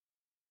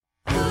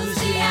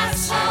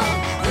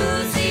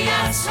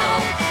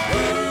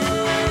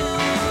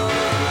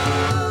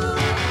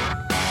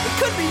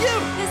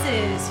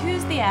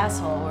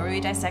Asshole, where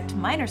we dissect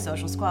minor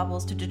social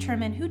squabbles to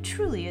determine who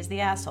truly is the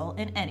asshole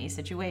in any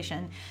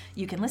situation.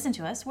 You can listen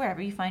to us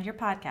wherever you find your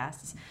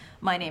podcasts.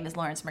 My name is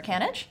Lauren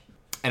Smerkanich.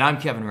 And I'm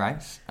Kevin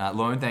Rice.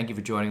 Lauren, thank you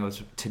for joining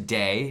us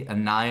today.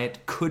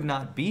 Anayat could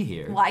not be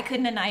here. Why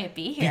couldn't Anayat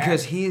be here?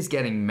 Because he is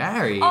getting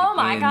married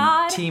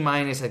God.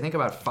 T-minus, I think,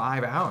 about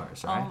 5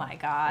 hours, right? Oh, my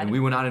God. And we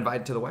were not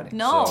invited to the wedding.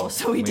 No,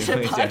 so we did a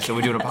podcast. Yeah, so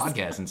we're doing a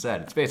podcast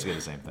instead. It's basically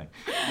the same thing.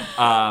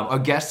 Our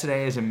guest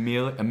today is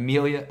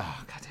Amelia...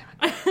 Oh, God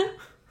damn it.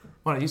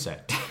 Why don't you say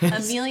it?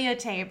 Amelia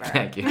Taber.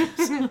 Thank you.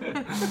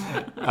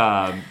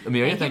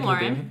 Amelia, thank you for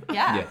being here.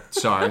 Yeah.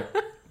 Sorry.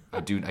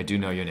 I do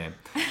know your name.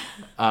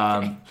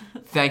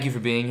 Thank you for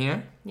being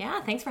here.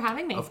 Yeah, thanks for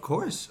having me. Of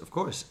course. You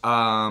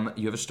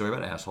have a story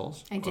about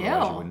assholes. I do.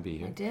 Otherwise you wouldn't be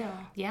here. I do.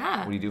 Yeah.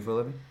 What do you do for a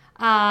living?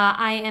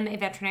 I am a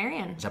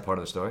veterinarian. Is that part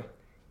of the story?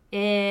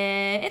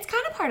 It's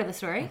kind of part of the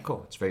story.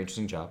 Cool. It's a very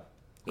interesting job.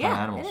 What Yeah,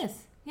 kind of animals? it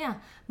is. Yeah,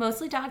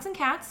 mostly dogs and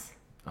cats.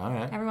 All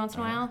right. Every once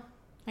in a while,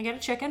 I get a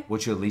chicken.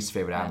 What's your least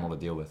favorite animal to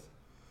deal with?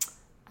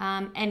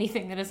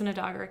 Anything that isn't a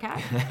dog or a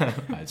cat.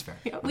 That's fair.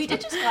 We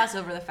did just gloss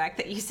over the fact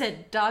that you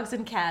said dogs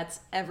and cats,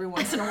 every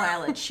once in a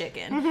while a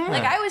chicken. Mm-hmm.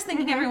 Like, I was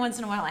thinking every once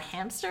in a while a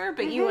hamster,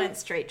 but you went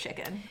straight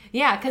chicken.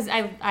 Yeah, because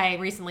I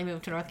recently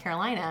moved to North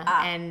Carolina,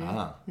 and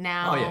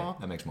now Oh yeah,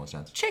 that makes more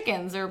sense.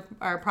 chickens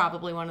are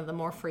probably one of the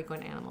more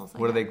frequent animals.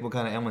 What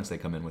kind of ailments they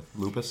come in with?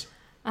 Lupus?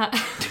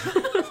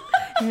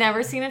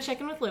 Never seen a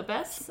chicken with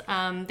lupus.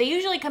 They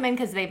usually come in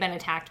because they've been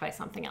attacked by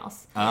something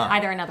else.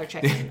 Either another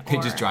chicken They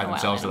or just drive a wild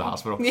themselves to the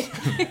animal.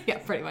 hospital? Yeah,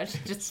 pretty much.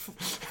 Just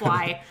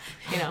fly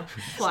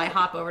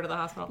hop over to the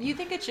hospital. You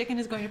think a chicken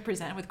is going to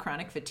present with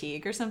chronic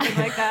fatigue or something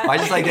like that? I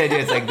just like the idea.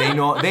 It's like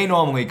they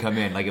normally come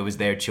in like it was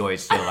their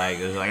choice to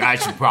I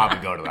should probably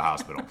go to the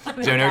hospital.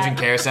 Is there an urgent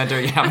care center?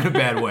 Yeah, I'm in a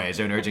bad way. Is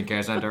there an urgent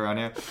care center around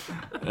here?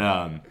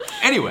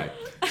 Anyway,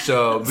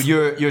 so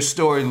your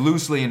story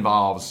loosely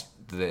involves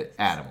the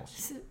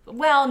animals.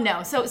 Well,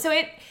 no. So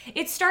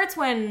it starts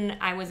when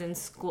I was in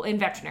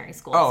veterinary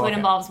school. Oh, so okay. it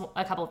involves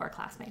a couple of our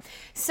classmates.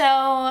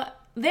 So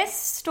this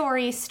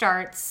story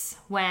starts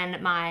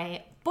when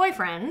my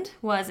boyfriend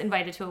was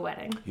invited to a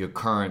wedding. Your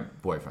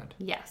current boyfriend?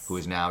 Yes. Who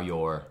is now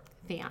your...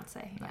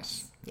 Fiance.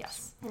 Nice.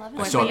 Yes. Love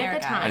I saw,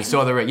 at the time. I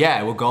saw the...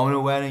 Yeah, we're going to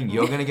a wedding.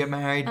 You're going to get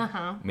married.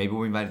 Maybe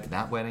we're invited to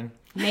that wedding.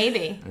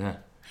 Maybe. Yeah.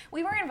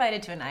 We were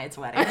invited to Anayat's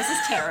wedding. This is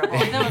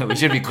terrible. We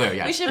should be clear,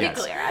 yes. We should be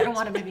clear. I don't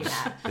want him to be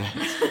mad.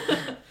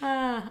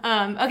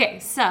 Okay,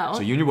 so So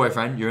you and your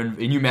boyfriend,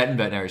 you met in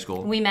veterinary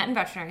school. we met in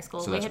veterinary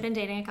school. So We had been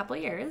dating a couple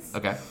of years.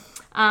 Okay.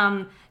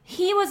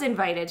 He was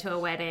invited to a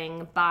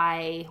wedding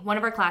by one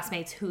of our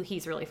classmates who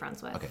he's really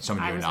friends with. Okay,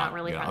 someone I you're was not- not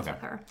really you're not- friends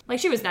okay. with her. Like,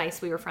 she was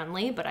nice. We were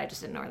friendly, but I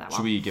just didn't know her that well.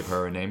 Should we give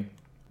her a name?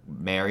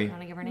 Mary? You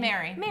want to give her a name?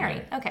 Mary.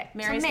 Mary. Okay.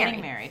 Mary's so Mary.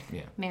 getting married.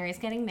 Yeah. Mary's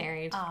getting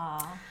married.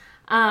 Aww.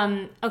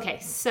 Okay,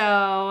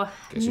 so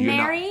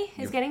Mary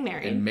is getting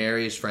married. And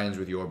Mary is friends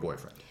with your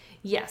boyfriend.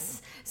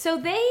 Yes. So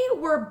they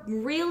were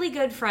really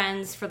good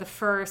friends for the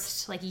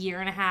first year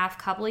and a half,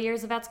 couple of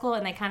years of vet school,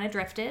 and they kind of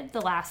drifted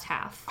the last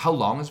half. How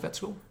long is vet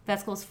school? Vet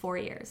school is 4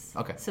 years.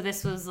 Okay. So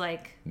this was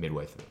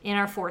Midway through. in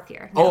our 4th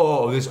year.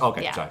 This...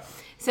 Okay, Yeah. sorry.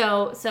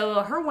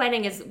 So her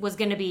wedding was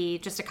going to be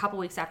just a couple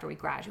weeks after we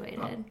graduated.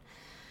 Oh.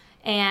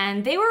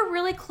 And they were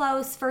really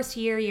close first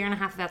year and a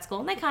half of vet school,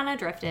 and they kind of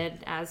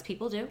drifted, as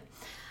people do.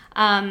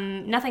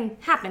 Nothing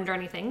happened or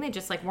anything. They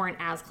just weren't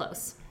as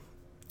close.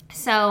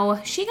 So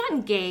she got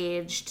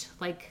engaged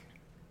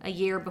a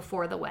year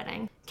before the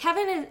wedding.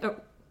 Kevin is...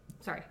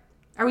 sorry.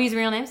 Are we using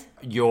real names?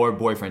 Your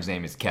boyfriend's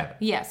name is Kevin.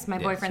 Yes, my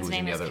boyfriend's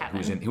name is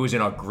Kevin. Who was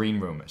in our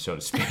green room, so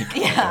to speak.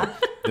 Yeah.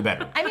 The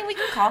bedroom. I mean, we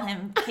can call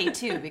him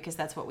K2 because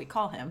that's what we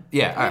call him.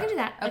 Yeah, all We right. can do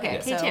that. Okay,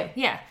 Okay, K2. so-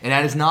 Yeah. And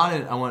that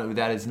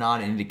is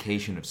not an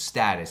indication of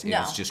status.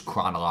 No. It's just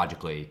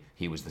chronologically,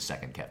 he was the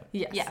second Kevin.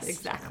 Yes,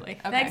 exactly.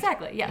 Okay.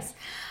 Exactly, yes.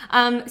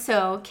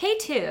 So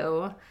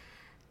K2...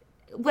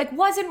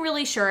 wasn't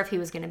really sure if he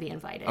was going to be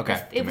invited.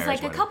 Okay, It was Mary's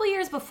a wedding. couple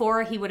years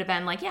before he would have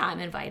been yeah, I'm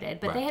invited.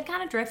 But Right. they had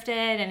kind of drifted,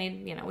 and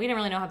we didn't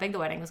really know how big the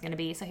wedding was going to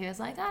be. So he was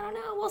I don't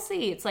know, we'll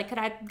see. It's could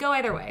I go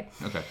either way?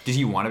 Okay. Did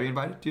he want to be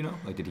invited? Do you know?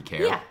 Did he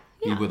care? Yeah.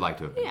 He would like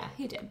to have been. Yeah,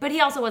 he did. But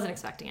he also wasn't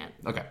expecting it.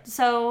 Okay.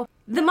 So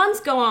the months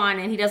go on,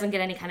 and he doesn't get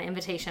any kind of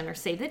invitation or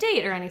save the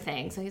date or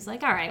anything. So he's all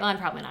right, well, I'm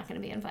probably not going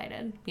to be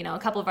invited. A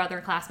couple of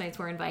other classmates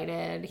were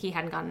invited. He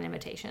hadn't gotten an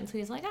invitation. So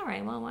he's all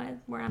right, well,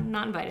 I'm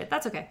not invited.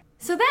 That's okay.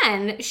 So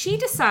then she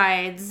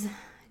decides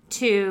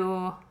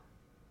to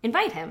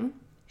invite him.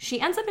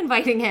 She ends up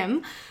inviting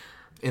him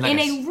in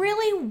a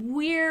really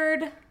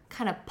weird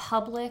kind of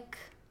public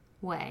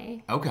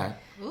way. Okay.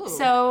 Ooh.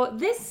 So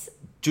this...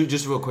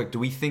 Just real quick, do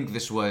we think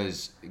this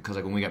was, because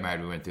when we got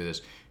married, we went through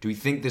this, do we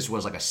think this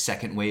was a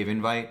second wave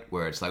invite,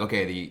 where it's the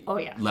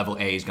level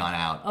A's gone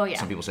out, Oh, yeah.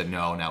 some people said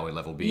no, now we're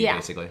level B, Yeah.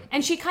 basically?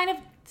 And she kind of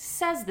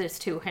says this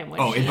to him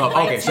when Oh, she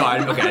okay, sorry,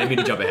 I didn't mean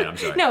to jump ahead, I'm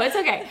sorry. No, it's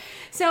okay.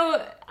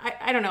 So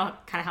I don't know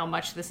kind of how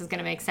much this is going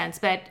to make sense,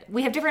 but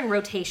we have different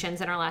rotations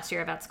in our last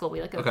year of vet school. We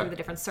go through the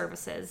different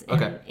services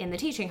in the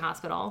teaching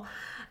hospital.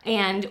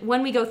 And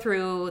when we go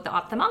through the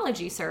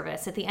ophthalmology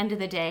service, at the end of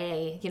the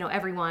day,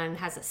 everyone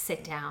has a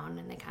sit down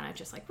and they kind of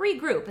just like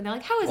regroup. And they're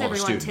like, how is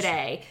everyone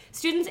today?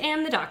 Students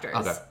and the doctors.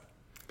 Okay.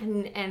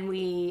 And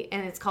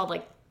it's called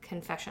like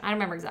confession. I don't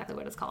remember exactly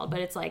what it's called,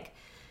 but it's like,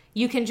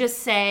 you can just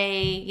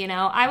say,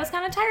 I was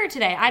kind of tired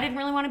today. I didn't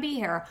really want to be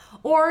here.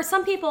 Or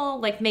some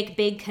people like make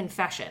big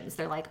confessions.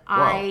 They're like,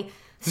 I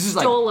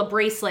stole a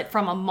bracelet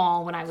from a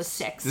mall when I was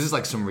 6. This is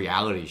like some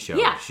reality show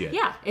shit.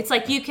 Yeah. It's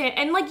like you can,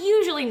 and like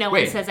usually no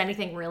one says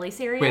anything really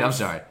serious. Wait, I'm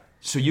sorry.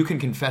 So you can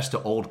confess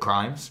to old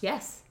crimes?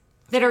 Yes.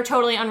 That are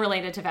totally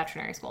unrelated to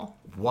veterinary school.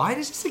 Why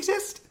does this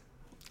exist?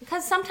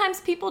 Because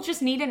sometimes people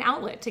just need an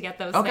outlet to get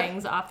those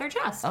things off their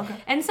chest. Okay.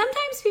 And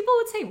sometimes people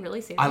would say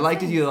really serious I like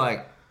things. that you're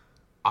like,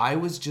 I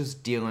was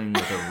just dealing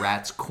with a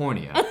rat's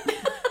cornea.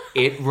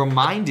 It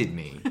reminded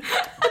me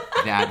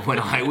that when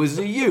I was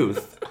a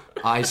youth,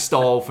 I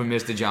stole from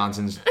Mr.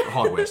 Johnson's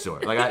hardware store.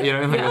 That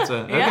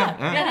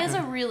is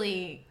a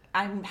really.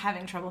 I'm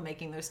having trouble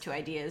making those two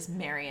ideas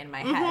marry in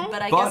my head,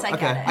 but I guess I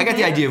get it. I got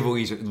the idea of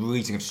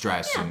releasing of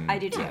stress. Yeah, and, I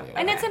do too.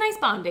 And it's a nice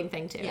bonding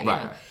thing too. Yeah.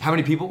 Right. How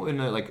many people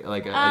in are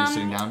you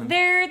sitting down?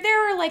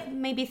 There are like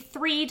maybe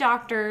 3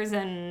 doctors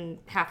and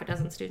half a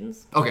dozen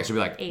students. Okay, so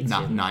we're like 8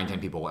 9, 10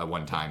 people at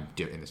one time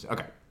doing this.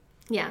 Okay.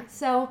 Yeah.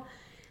 So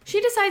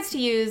she decides to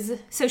use.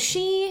 So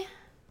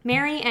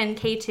Mary and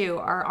K2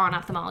 are on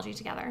ophthalmology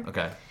together.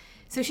 Okay.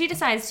 So she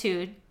decides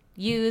to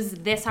use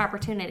this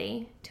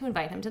opportunity to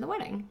invite him to the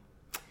wedding.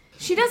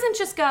 She doesn't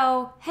just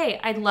go, hey,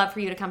 I'd love for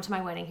you to come to my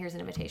wedding. Here's an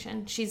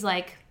invitation. She's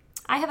like,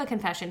 I have a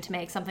confession to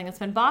make, something that's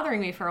been bothering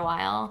me for a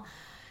while.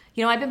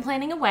 I've been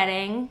planning a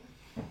wedding,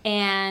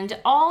 and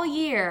all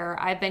year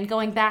I've been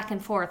going back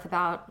and forth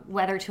about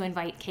whether to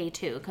invite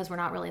K2 because we're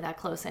not really that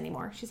close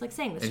anymore. She's like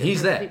saying this to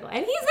he's there. people.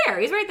 And he's there.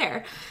 He's right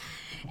there.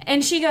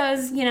 And she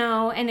goes,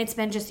 and it's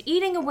been just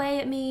eating away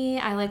at me.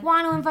 I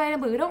want to invite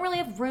him, but we don't really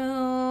have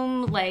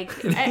room. I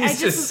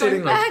just was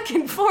going back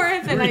and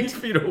forth. And 3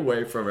 feet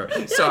away from her.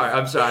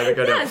 I'm sorry to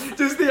go down.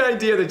 Just the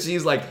idea that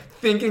she's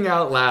thinking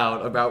out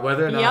loud about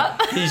whether or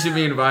not he should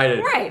be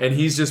invited. Right. And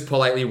he's just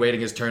politely waiting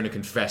his turn to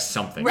confess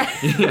something.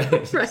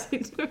 Right.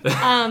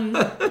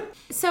 Right.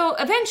 So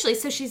eventually,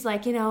 she's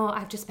like,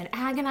 I've just been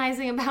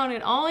agonizing about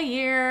it all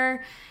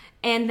year.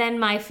 And then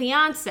my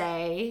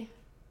fiance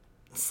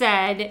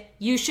said,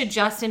 you should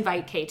just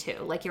invite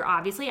K2. You're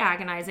obviously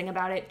agonizing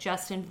about it.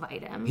 Just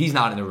invite him. He's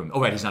not in the room.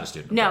 Oh, wait, he's not a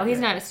student. No, he's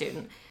not a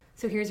student.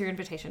 So here's your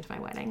invitation to my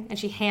wedding. And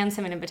she hands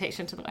him an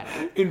invitation to the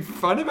wedding. In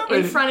front of him?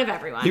 In front of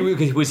everyone.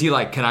 Was he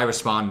like, can I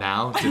respond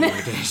now to the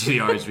invitation to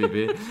the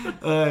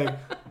RSVP?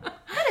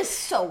 That is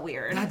so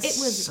weird. It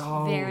was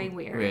so very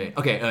weird.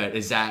 Okay,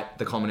 is that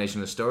the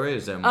culmination of the story?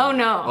 Is there more? Oh,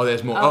 no. Oh,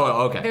 there's more.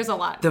 Oh, okay. There's a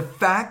lot. The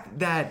fact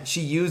that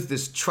she used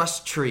this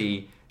trust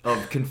tree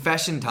of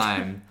confession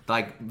time,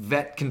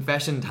 vet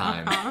confession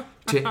time,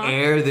 to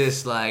air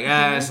this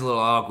it's a little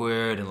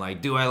awkward,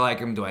 and do I like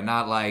him, do I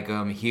not like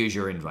him, here's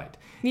your invite.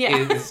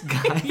 Yeah. It's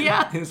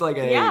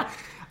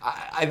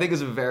I think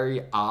it's a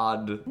very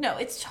odd. No,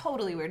 it's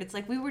totally weird. It's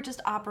we were just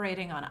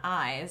operating on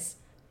eyes.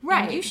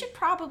 Right. And you should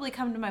probably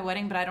come to my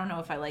wedding, but I don't know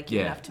if I like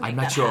you enough to make I'm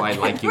that not sure happen.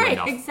 I like you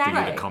enough for you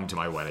Exactly. to come to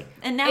my wedding.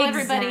 And now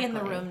everybody in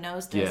the room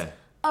knows this. Yeah.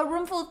 A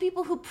room full of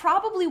people who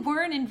probably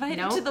weren't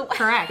invited to the wedding.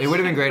 Correct. It would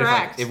have been great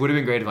Correct. if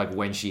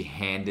when she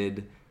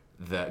handed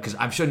because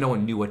I'm sure no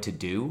one knew what to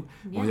do.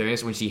 Yeah.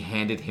 When she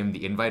handed him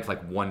the invite,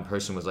 one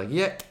person was like,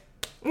 yeah.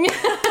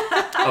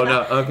 Oh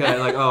no, okay,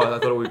 I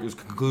thought it was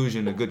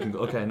conclusion, a good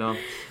okay, no.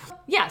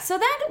 Yeah, so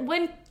that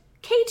when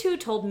K2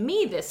 told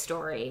me this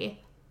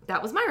story,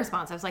 that was my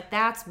response. I was like,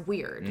 that's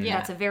weird. Yeah.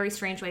 That's a very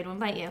strange way to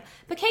invite you.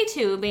 But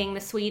K2, being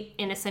the sweet,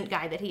 innocent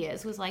guy that he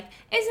is, was like,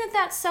 isn't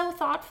that so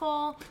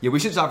thoughtful? Yeah, we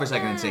should stop for a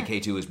second and say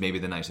K2 is maybe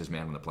the nicest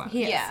man on the planet.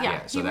 He is.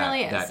 Yeah. So he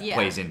really is. That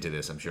plays into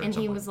this, I'm sure. And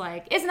he was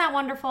like, isn't that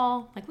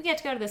wonderful? We get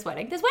to go to this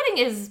wedding. This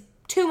wedding is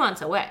 2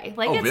 months away.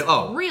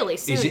 Really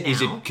soon now.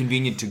 Is it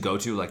convenient to go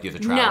to? You have to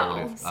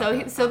travel?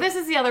 No. So this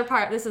is the other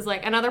part. This is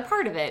another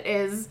part of it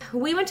is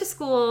we went to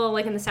school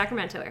in the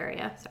Sacramento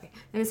area.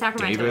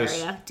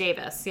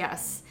 Davis,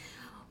 yes.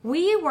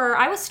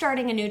 I was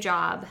starting a new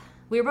job.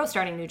 We were both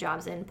starting new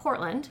jobs in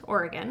Portland,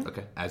 Oregon.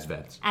 Okay, as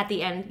vets. At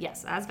the end,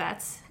 yes, as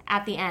vets.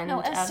 At the end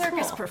as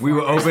circus school.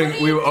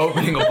 performers. We were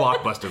opening a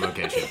Blockbuster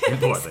location in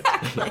Portland.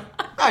 Exactly.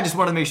 I just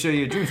wanted to make sure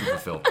your dreams were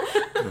fulfilled.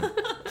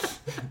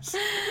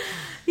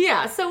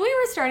 Yeah, so we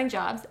were starting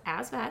jobs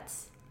as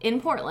vets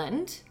in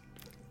Portland,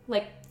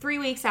 3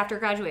 weeks after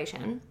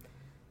graduation.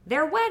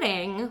 Their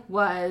wedding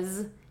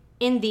was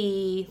in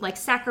the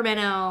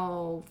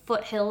Sacramento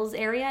foothills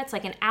area. It's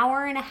an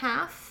hour and a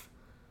half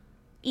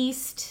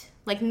east,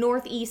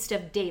 northeast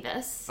of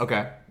Davis.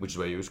 Okay, which is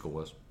where your school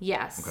was.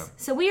 Yes. Okay.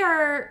 So we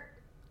are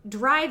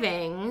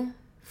driving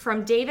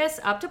from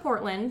Davis up to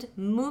Portland,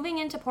 moving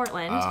into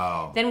Portland.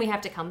 Oh. Then we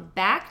have to come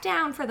back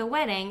down for the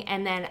wedding,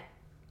 and then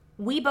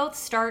we both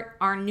start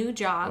our new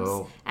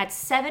jobs at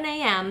 7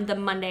 a.m. the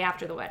Monday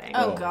after the wedding.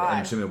 Oh, God.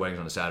 I'm assuming the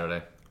wedding's on a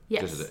Saturday.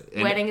 Yes.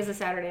 Wedding is a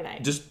Saturday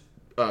night. Just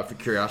for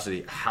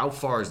curiosity, how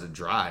far is the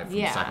drive from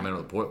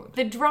Sacramento to Portland?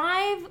 The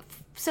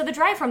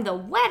drive from the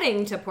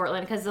wedding to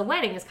Portland, because the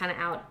wedding is kind of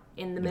out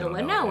in the middle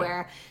of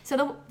nowhere. Yeah.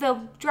 So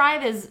the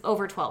drive is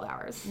over 12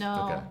 hours.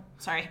 No. Okay.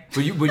 Sorry.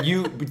 But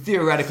you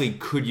theoretically,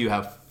 could you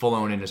have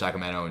flown into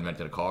Sacramento and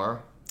rented a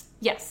car?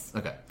 Yes.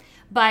 Okay.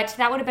 But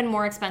that would have been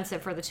more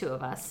expensive for the two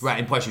of us. Right,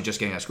 and plus you're just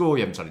getting out of school,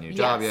 you haven't started a new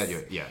job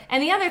yet. Yeah.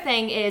 And the other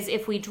thing is,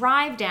 if we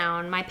drive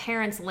down, my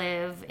parents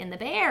live in the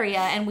Bay Area,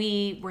 and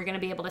we were going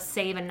to be able to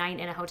save a night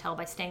in a hotel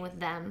by staying with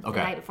them the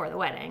night before the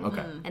wedding.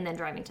 Okay. And then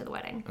driving to the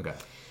wedding. Okay.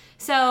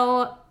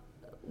 So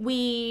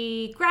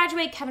we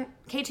graduate.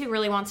 K2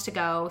 really wants to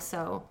go,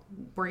 so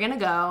we're going to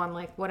go. I'm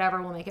like,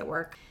 whatever, we'll make it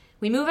work.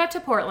 We move out to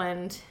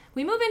Portland.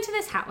 We move into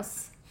this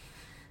house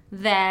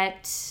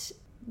that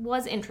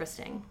was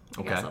interesting.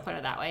 I guess I'll put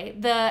it that way.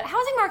 The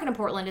housing market in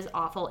Portland is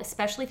awful,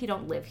 especially if you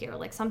don't live here.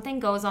 Like, something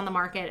goes on the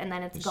market and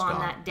then it's gone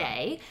that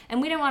day.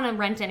 And we didn't want to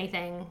rent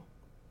anything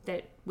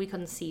that we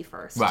couldn't see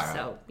first. Right.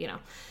 So,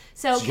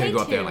 So you gotta go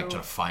up there and try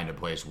to find a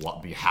place.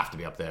 You have to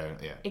be up there.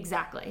 Yeah.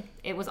 Exactly.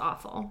 It was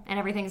awful. And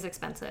everything's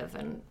expensive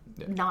and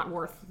not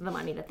worth the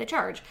money that they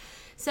charge.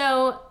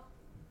 So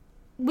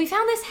we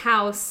found this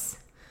house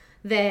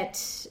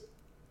that,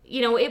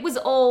 it was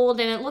old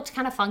and it looked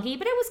kind of funky,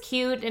 but it was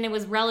cute and it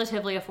was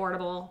relatively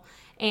affordable.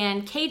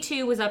 And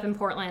K2 was up in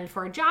Portland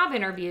for a job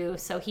interview,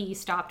 so he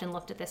stopped and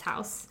looked at this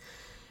house.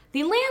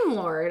 The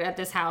landlord at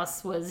this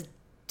house was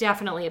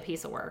definitely a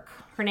piece of work.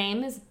 Her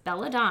name is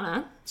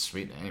Belladonna.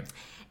 Sweet name.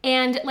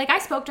 And, I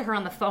spoke to her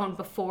on the phone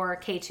before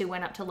K2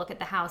 went up to look at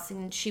the house,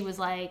 and she was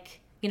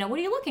like, what are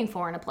you looking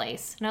for in a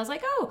place? And I was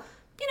like,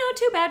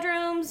 2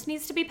 bedrooms,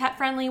 needs to be pet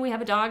friendly. We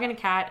have a dog and a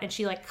cat. And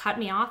she, cut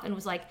me off and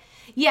was like,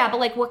 yeah,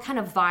 but, what kind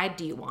of vibe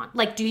do you want?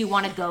 Do you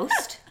want a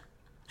ghost?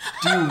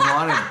 Do you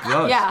want a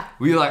ghost? Yeah.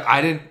 We were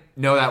I didn't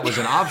know that was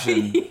an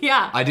option.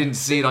 Yeah. I didn't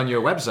see it on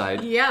your website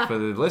for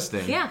the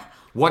listing. Yeah.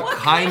 What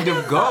kind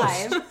of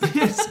ghost?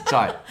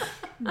 Sorry.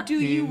 Do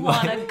you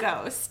want a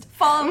ghost?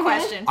 Follow-up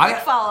question. Quick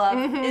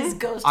follow-up. Is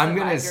ghost the vibe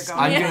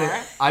you're going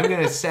for? I'm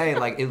gonna say,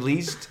 at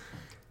least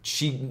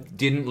she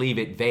didn't leave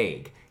it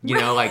vague. She's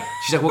like,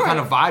 what kind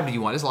of vibe do you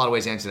want? There's a lot of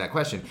ways to answer that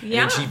question.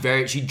 Yeah. And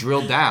then she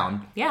drilled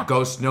down. Yeah.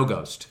 Ghost, no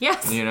ghost.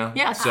 Yes.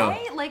 Yes. So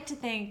I like to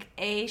think,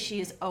 A,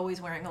 she is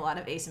always wearing a lot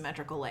of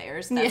asymmetrical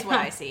layers. That's what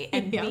I see.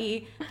 And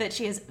B, that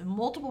she has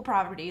multiple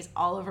properties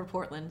all over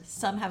Portland.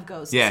 Some have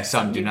ghosts. Yeah,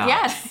 some do not.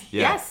 Yes.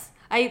 Yeah. Yes.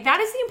 That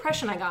is the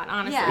impression I got,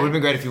 honestly. Yeah. It would have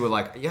been great if you were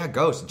like, yeah,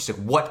 ghost. And she's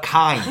like, what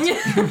kind?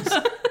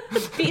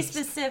 Be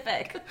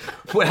specific.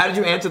 How did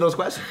you answer those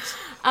questions?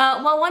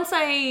 Well, once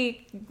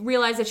I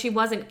realized that she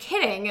wasn't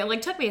kidding,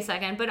 it took me a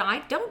second, but I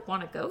don't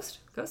want a ghost.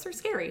 Ghosts are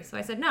scary. So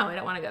I said, no, I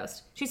don't want a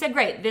ghost. She said,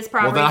 great, this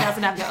property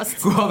doesn't have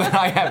ghosts. Well, then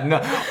I have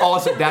no.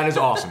 Also, that is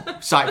awesome.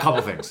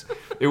 Couple things.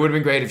 It would have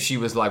been great if she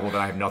was like, well,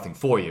 then I have nothing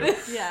for you.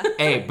 Yeah.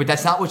 Hey, but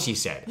that's not what she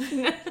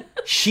said.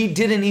 She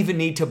didn't even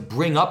need to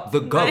bring up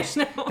the ghost.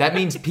 That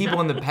means people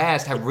in the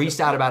past have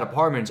reached out about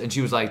apartments, and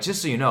she was like,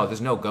 just so you know,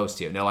 there's no ghost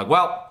here. And they're like,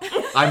 well,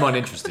 I'm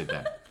uninterested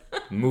then.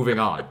 Moving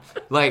on.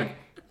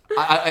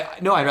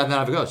 No, I'd rather not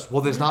have a ghost.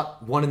 Well, there's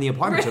not one in the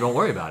apartment, so don't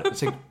worry about it.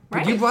 It's like,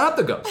 but you brought up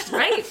the ghost.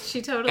 Right,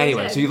 she totally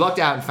Anyway, did. so you lucked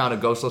out and found a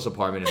ghostless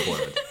apartment in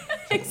Portland.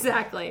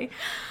 Exactly.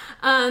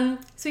 So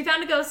we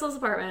found a ghostless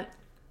apartment.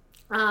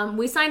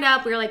 We signed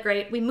up. We were like,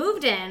 great. We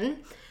moved in.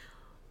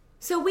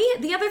 So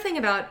the other thing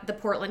about the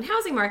Portland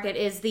housing market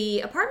is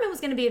the apartment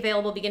was going to be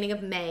available beginning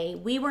of May.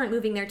 We weren't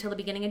moving there till the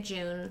beginning of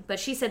June, but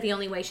she said the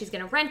only way she's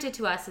going to rent it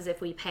to us is if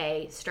we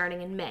pay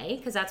starting in May,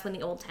 because that's when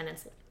the old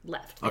tenants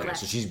left.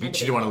 So she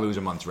didn't want to lose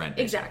a month's rent.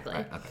 Basically. Exactly.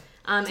 Right, okay.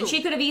 And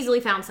she could have easily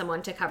found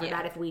someone to cover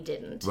that if we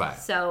didn't. Right.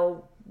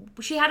 So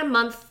she had a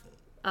month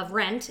of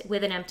rent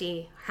with an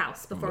empty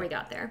house before we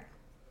got there.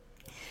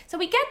 So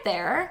we get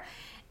there,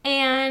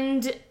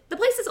 and the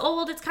place is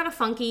old. It's kind of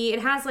funky.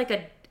 It has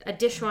a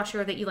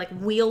dishwasher that you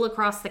wheel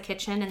across the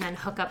kitchen and then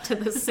hook up to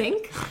the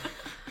sink.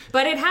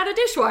 But it had a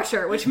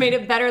dishwasher, which made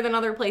it better than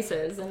other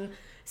places. And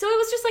so it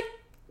was just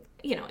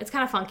it's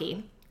kind of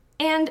funky.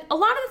 And a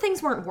lot of the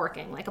things weren't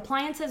working.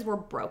 Appliances were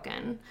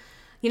broken.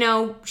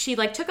 She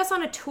took us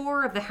on a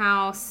tour of the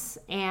house,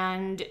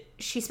 and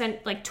she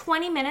spent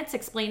 20 minutes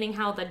explaining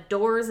how the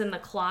doors in the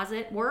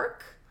closet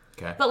work.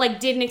 Okay. But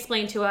didn't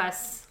explain to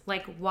us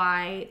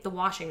why the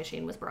washing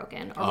machine was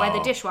broken, or why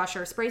the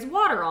dishwasher sprays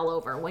water all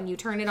over when you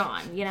turn it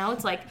on.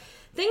 It's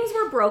things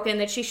were broken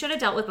that she should have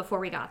dealt with before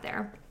we got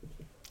there.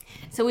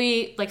 So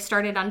we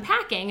started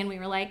unpacking, and we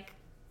were like,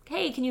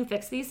 hey, can you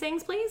fix these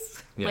things,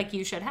 please? Yeah.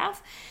 You should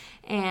have.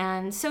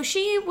 And so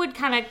she would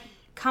kind of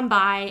come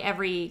by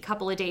every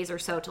couple of days or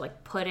so to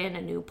put in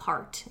a new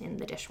part in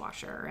the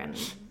dishwasher and,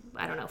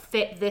 I don't know,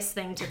 fit this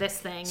thing to this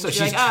thing. So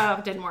she's like,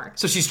 it didn't work.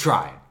 So she's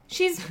trying.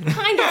 She's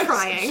kind of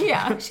trying.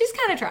 Yeah, she's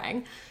kind of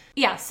trying.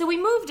 Yeah, so we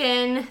moved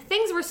in.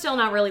 Things were still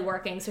not really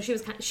working. So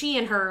she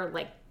and her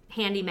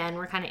handymen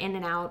were kind of in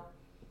and out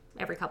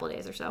every couple of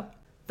days or so.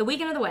 The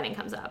weekend of the wedding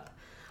comes up.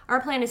 Our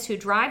plan is to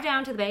drive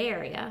down to the Bay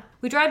Area.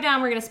 We drive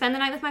down. We're going to spend the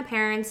night with my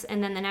parents,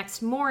 and then the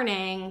next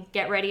morning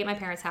get ready at my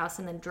parents' house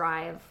and then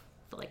drive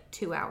like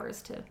 2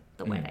 hours to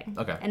the wedding.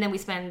 Okay. And then we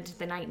spend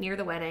the night near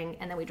the wedding,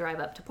 and then we drive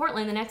up to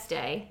Portland the next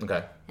day.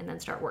 Okay. And then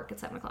start work at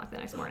 7 o'clock the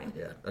next morning.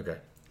 Yeah. Okay.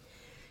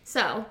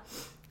 So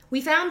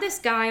we found this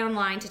guy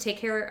online to take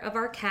care of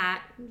our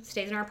cat,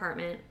 stays in our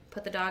apartment,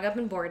 put the dog up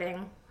in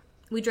boarding.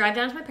 We drive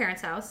down to my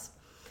parents' house.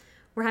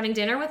 We're having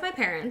dinner with my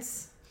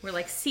parents. We're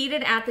like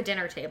seated at the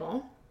dinner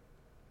table.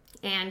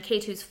 And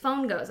K2's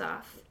phone goes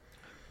off.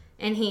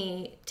 And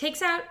he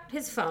takes out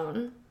his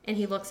phone and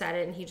he looks at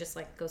it and he just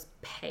like goes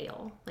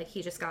pale. Like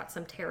he just got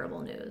some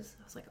terrible news.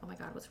 I was like, oh my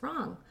God, what's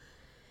wrong?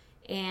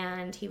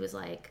 And he was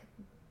like,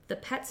 the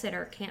pet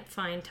sitter can't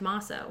find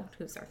Tommaso,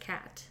 who's our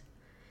cat.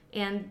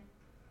 And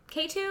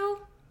K2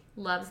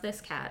 loves this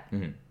cat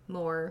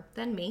more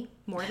than me,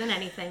 more than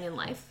anything in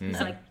life. It's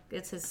like,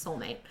 it's his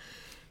soulmate.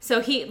 So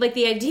he, like,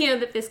 the idea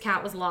that this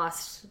cat was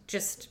lost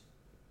just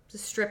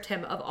stripped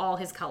him of all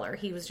his color.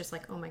 He was just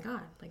like, oh my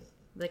God, like,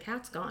 the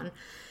cat's gone.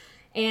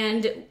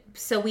 And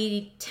so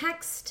we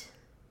text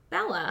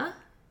Belladonna.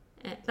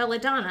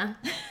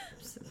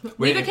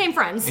 We became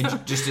friends.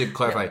 And just to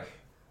clarify,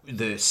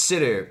 the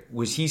sitter,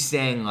 was he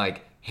saying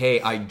like,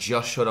 hey, I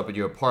just showed up at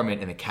your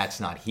apartment and the cat's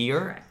not here?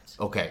 Correct.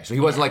 Okay, so he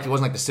wasn't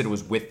like the sitter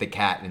was with the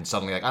cat and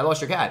suddenly like, I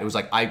lost your cat. It was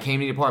like, I came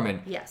to the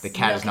apartment, Yes. the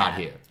cat No is not cat.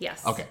 here.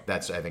 Yes. Okay,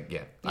 that's, I think,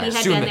 yeah. He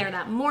had been there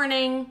that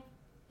morning.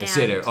 The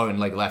sitter, and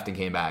like left and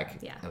came back.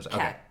 Yeah. I was like,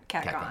 okay.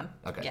 Cat gone.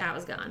 Okay. Cat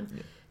was gone.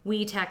 Yeah.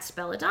 We text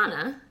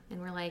Belladonna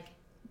and we're like,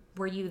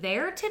 were you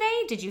there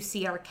today? Did you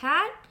see our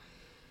cat?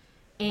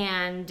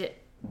 And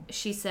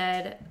she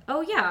said,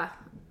 oh yeah,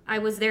 I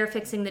was there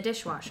fixing the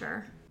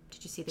dishwasher.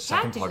 Did you see the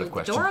Second cat? Did part you of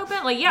leave the the door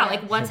open? Like, yeah,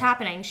 like what's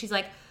happening? She's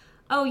like,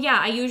 oh yeah,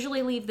 I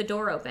usually leave the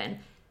door open.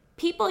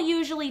 People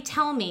usually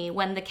tell me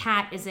when the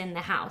cat is in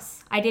the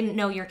house. I didn't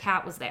know your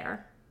cat was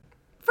there.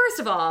 First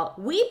of all,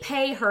 we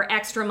pay her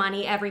extra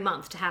money every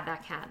month to have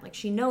that cat. Like,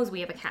 she knows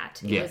we have a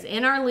cat. It was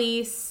in our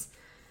lease.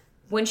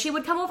 When she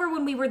would come over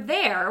when we were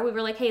there, we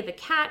were like, hey, the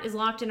cat is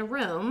locked in a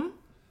room.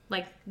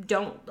 Like,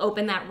 don't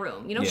open that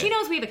room. You know, she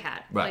knows we have a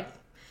cat. Right. Like,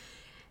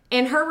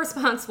 and her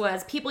response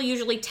was, people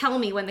usually tell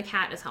me when the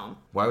cat is home.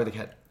 Why would the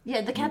cat?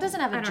 Yeah, the cat doesn't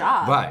have a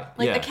job. Right.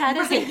 Like, the cat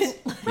isn't...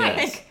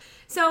 Yes.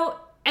 So,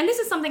 and this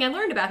is something I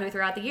learned about her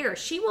throughout the year.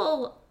 She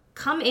will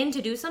come in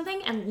to do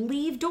something and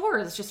leave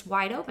doors just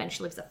wide open.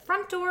 She leaves the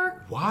front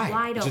door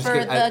wide open.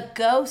 For the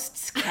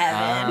ghosts,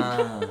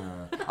 Kevin.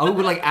 Oh,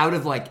 but like out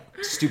of like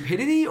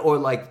stupidity or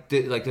like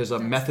there's a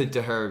method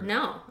to her.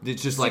 No.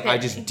 It's just like I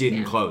just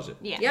didn't close it.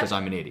 Yeah. Because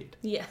I'm an idiot.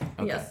 Yeah.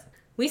 Okay. Yes.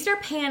 We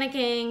start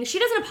panicking. She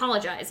doesn't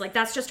apologize. Like,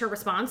 that's just her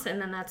response,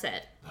 and then that's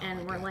it.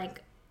 And we're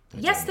like,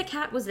 yes, the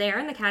cat was there,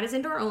 and the cat is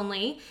indoor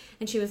only.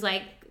 And she was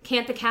like,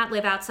 can't the cat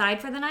live outside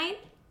for the night?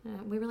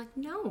 We were like,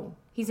 no.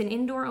 He's an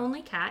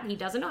indoor-only cat. He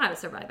doesn't know how to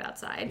survive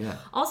outside. Yeah.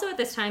 Also, at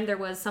this time, there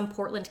was some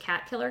Portland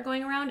cat killer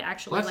going around,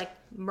 actually, like,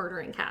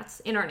 murdering cats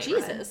in our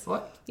neighborhood. Jesus.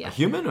 What? Yeah. A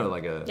human or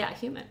like a... Yeah, a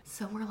human.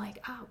 So we're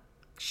like, oh,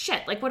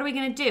 shit. Like, what are we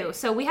going to do?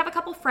 So we have a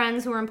couple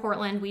friends who are in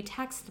Portland. We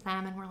text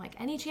them, and we're like,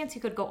 any chance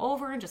you could go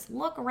over and just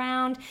look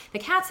around? The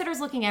cat sitter's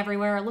looking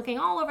everywhere, looking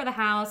all over the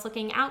house,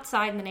 looking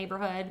outside in the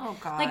neighborhood. Oh,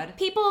 God. Like,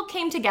 people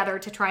came together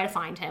to try to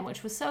find him,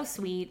 which was so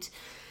sweet.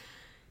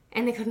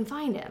 And they couldn't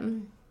find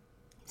him.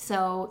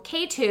 So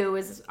K2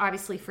 is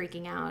obviously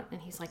freaking out,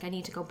 and he's like, I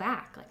need to go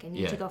back. Like, I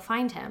need to go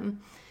find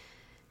him.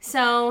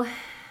 So,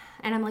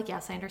 and I'm like,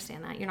 yes, I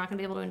understand that. You're not going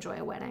to be able to enjoy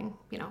a wedding,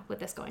 you know, with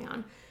this going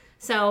on.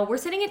 So we're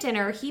sitting at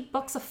dinner. He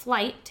books a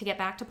flight to get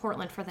back to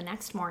Portland for the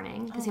next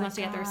morning because he wants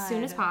to get there as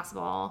soon as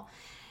possible.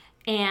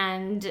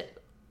 And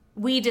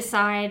we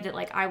decide that,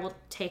 like, I will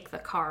take the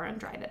car and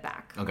drive it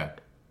back. Okay.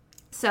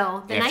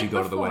 So the night After you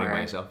go before, to the wedding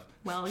by yourself?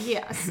 Well,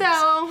 yeah.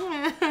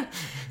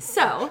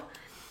 So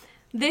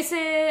this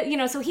is, you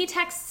know, so he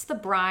texts the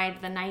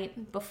bride the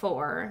night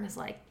before and is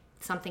like,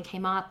 something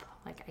came up,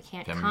 like, I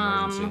can't come.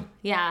 Emergency.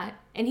 Yeah.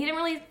 And he didn't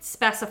really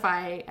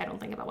specify, I don't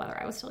think, about whether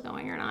I was still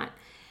going or not.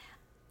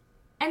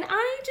 And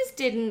I just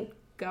didn't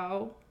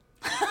go.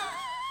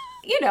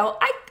 You know,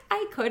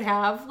 I could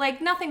have. Like,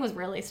 nothing was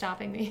really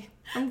stopping me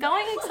from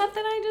going, except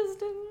that I just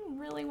didn't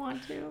really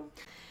want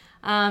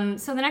to.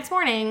 So the next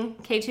morning,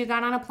 K2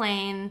 got on a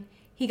plane.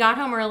 He got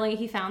home early.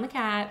 He found the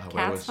cat.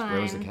 Cat's fine.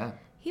 Where was the cat?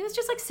 He was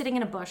just, like, sitting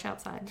in a bush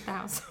outside the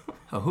house.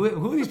 Oh,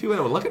 who are these people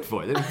that were looking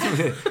for? They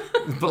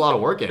put a lot of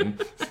work in.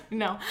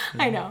 No,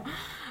 I know.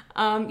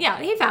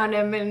 Yeah, he found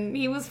him, and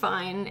he was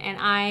fine. And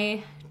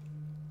I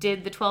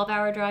did the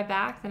 12-hour drive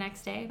back the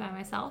next day by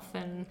myself,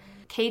 and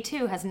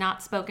K2 has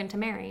not spoken to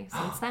Mary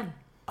since then.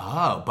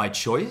 Oh, by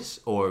choice?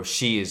 Or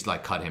she has,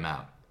 like, cut him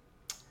out?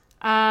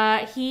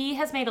 He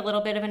has made a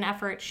little bit of an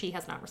effort. She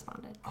has not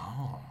responded.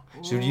 Oh.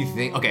 So do you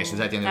think... Okay, so is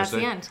that the end of the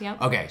story? That's the end,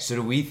 yep. Okay, so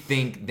do we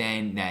think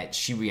then that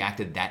she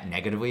reacted that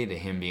negatively to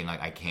him being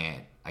like, I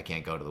can't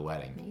go to the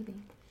wedding? Maybe.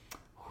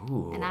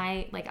 Ooh. And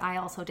I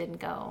also didn't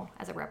go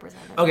as a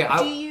representative. Okay,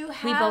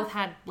 we both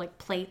had, like,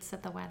 plates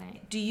at the wedding.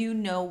 Do you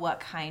know what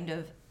kind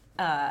of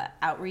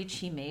outreach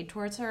he made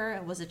towards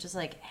her? Was it just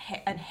like,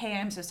 hey,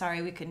 I'm so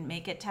sorry we couldn't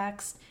make it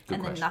text, Good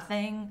and question. then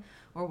nothing?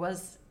 Or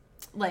was,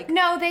 like...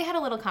 No, they had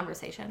a little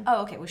conversation.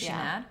 Oh, okay. Was she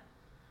mad?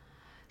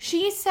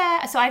 She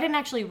said, so I didn't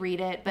actually read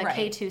it, but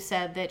Right. K2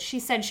 said that she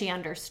said she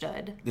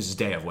understood. This is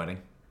day of wedding.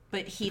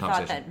 But he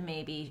thought that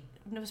maybe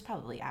it was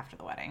probably after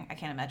the wedding. I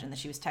can't imagine that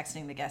she was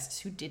texting the guests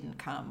who didn't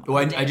come. Well,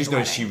 I just the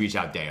noticed she wedding. reached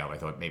out day of. I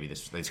thought maybe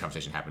this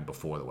conversation happened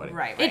before the wedding.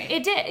 Right.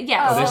 It did,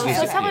 yeah. Oh, so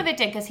okay. some of it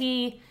did, because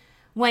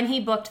when he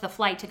booked the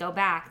flight to go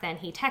back, then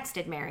he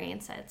texted Mary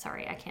and said,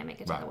 sorry, I can't make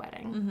it to the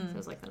wedding. So it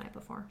was like the night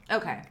before.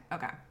 Okay.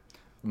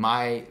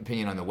 My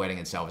opinion on the wedding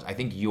itself is I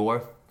think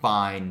you're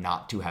fine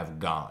not to have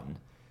gone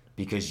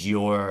because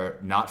you're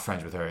not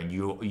friends with her and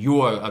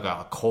you're like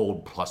a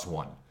cold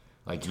 +1.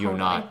 Like you're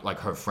not like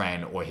her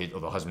friend or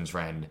the husband's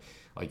friend.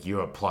 Like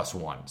you're a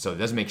 +1. So it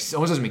almost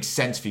doesn't make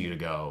sense for you to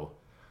go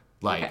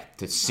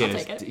to sit. I'll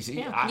take it.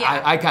 Yeah.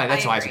 I kind of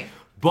that's why I agree. say.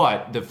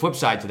 But the flip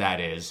side to that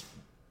is,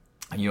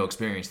 and you'll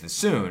experience this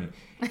soon,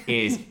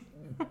 is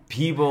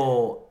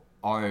people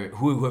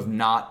who have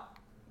not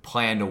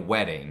planned a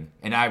wedding,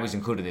 and I was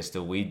included in this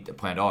till we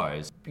planned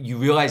ours, you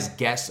realize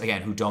guests,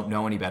 again, who don't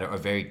know any better are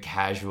very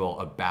casual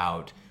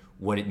about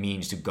what it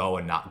means to go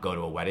and not go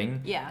to a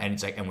wedding. Yeah. And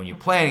it's like, and when you're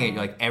planning it,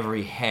 you're like,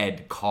 every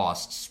head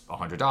costs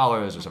 $100 or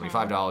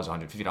 $75,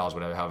 $150,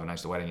 whatever, however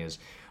nice the wedding is.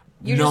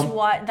 You're just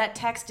that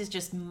text is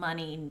just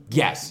money.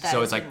 Yes. that So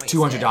has it's like been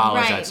wasted. $200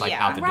 Right, that's like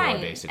yeah. out the door, Right.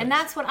 basically. And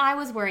that's what I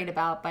was worried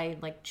about by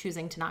like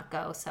choosing to not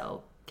go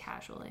so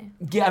casually.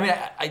 Yeah, I mean,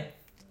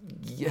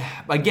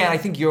 again, I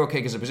think you're okay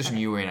because the position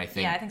you were in, I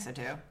think. Yeah, I think so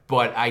too.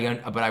 But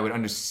I would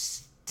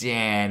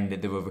understand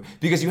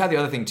because you had the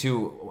other thing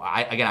too.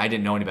 I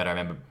didn't know any better. I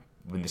remember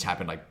when this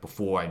happened, like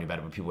before I knew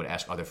better, when people would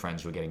ask other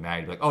friends who were getting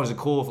married, like, "Oh, is it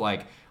cool if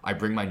like I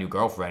bring my new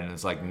girlfriend?" And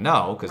it's like,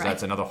 no, because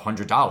that's another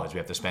 $100 we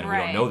have to spend. And we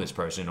don't know this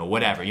person or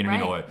whatever. You know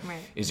what I mean? Or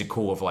is it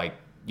cool if like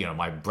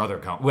my brother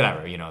comes?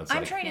 Whatever. It's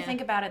I'm trying to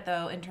think about it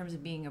though in terms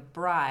of being a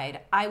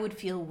bride. I would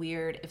feel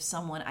weird if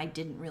someone I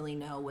didn't really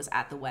know was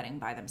at the wedding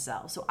by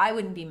themselves. So I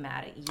wouldn't be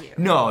mad at you.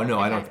 No,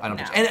 I don't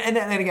think so. No.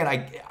 And again,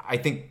 I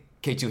think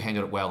K2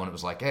 handled it well, and it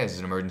was like, hey, this is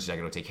an emergency, I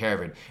gotta take care of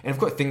it. And of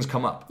course, things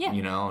come up, and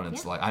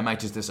it's like, I might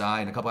just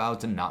decide in a couple hours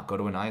to not go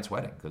to a Nia's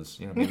wedding, because,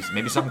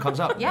 maybe something comes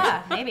up.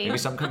 Yeah, maybe. Maybe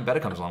something better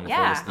comes along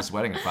before this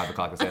wedding at 5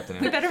 o'clock this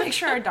afternoon. We better make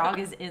sure our dog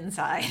is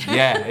inside.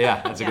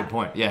 Yeah, that's a good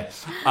point, yeah.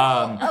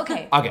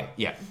 Okay,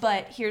 yeah.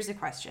 But here's a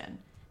question.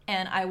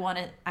 And I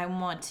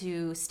want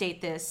to state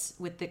this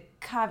with the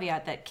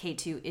caveat that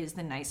K2 is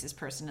the nicest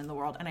person in the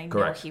world, and I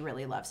know he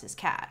really loves his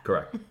cat.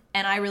 Correct.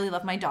 And I really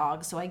love my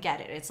dog, so I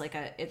get it. It's like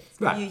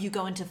you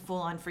go into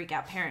full on freak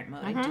out parent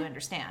mode. I do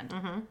understand.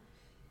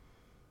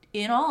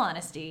 In all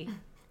honesty,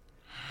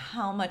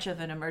 how much of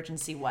an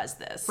emergency was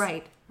this?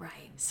 Right.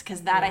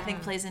 Because that I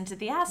think plays into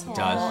the asshole. It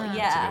does. Yeah.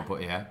 That's a good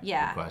point.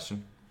 Yeah. Good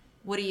question.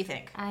 What do you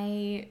think?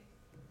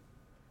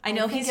 I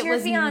know think he's it your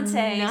was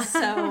fiance, not-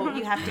 so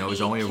you have to be It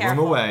was only careful. a room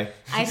away.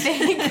 I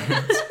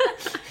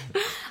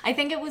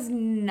think it was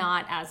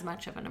not as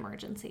much of an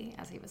emergency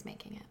as he was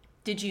making it.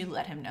 Did you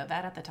let him know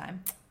that at the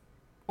time?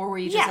 Or were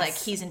you just Yes. like,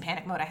 he's in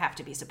panic mode, I have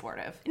to be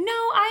supportive? No,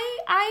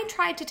 I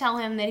tried to tell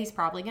him that he's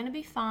probably going to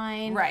be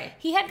fine. Right.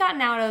 He had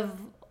gotten out of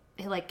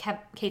like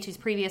K2's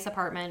previous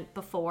apartment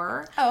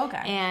before. Oh,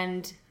 okay.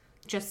 And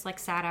just like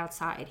sat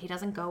outside. He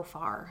doesn't go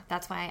far.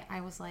 That's why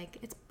I was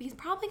like, he's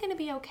probably going to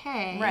be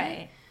okay.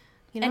 Right.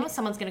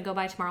 Someone's going to go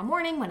by tomorrow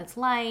morning when it's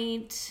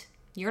light.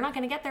 You're not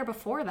going to get there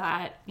before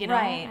that.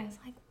 Right. I was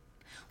like,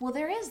 Well,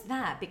 there is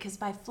that, because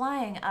by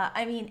flying up,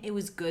 it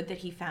was good that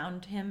he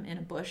found him in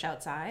a bush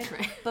outside,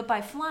 but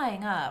by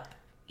flying up,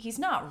 he's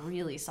not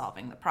really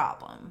solving the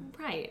problem.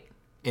 right.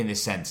 In the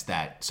sense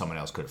that someone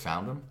else could have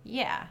found him.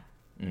 Yeah.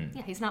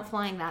 Yeah, he's not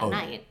flying that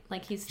night.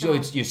 Like he's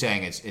So still... you're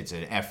saying it's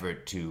an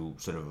effort to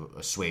sort of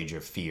assuage your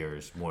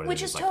fears more than Which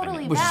just is like,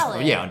 totally which is-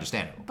 valid. yeah,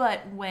 understandable.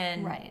 But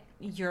when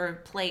your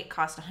plate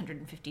cost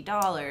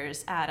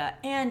 $150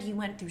 and you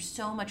went through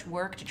so much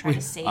work to try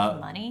to save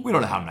money. We don't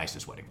know how nice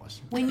this wedding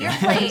was. When your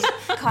plate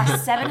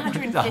cost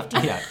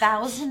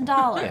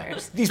 $750,000. Yeah.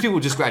 These people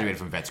just graduated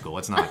from vet school.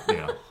 It's not,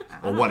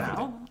 or one of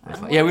them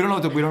did. Yeah, we don't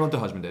know what the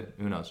husband did.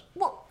 Who knows?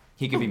 Well,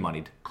 He could be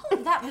moneyed.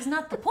 that was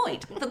not the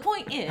point. The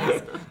point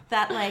is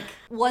that,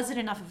 was it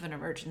enough of an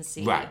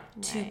emergency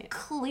to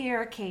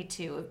clear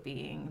K2 of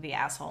being the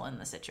asshole in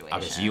the situation?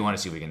 Okay, so you want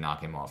to see if we can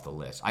knock him off the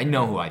list. I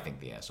know who I think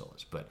the asshole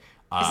is, but...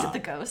 Is it the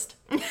ghost?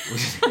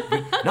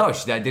 No,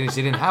 she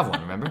didn't have one,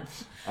 remember?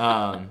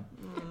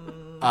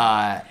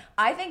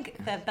 I think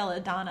that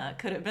Belladonna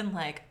could have been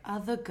like,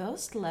 the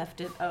ghost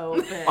left it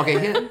open.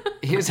 Okay,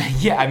 here's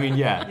yeah. I'm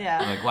Yeah.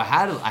 like,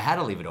 well, I had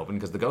to leave it open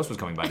because the ghost was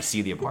coming by to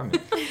see the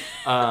apartment.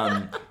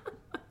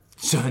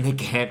 So they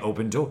can't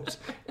open doors.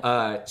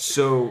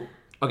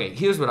 Okay,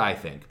 here's what I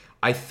think.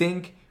 I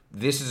think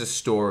this is a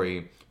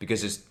story because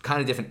there's kind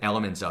of different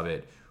elements of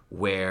it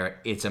where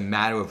it's a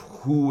matter of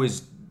who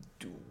is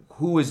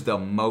the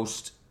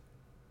most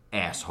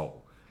asshole.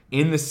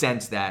 In the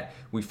sense that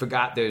we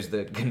forgot there's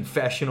the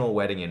confessional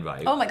wedding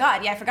invite. Oh my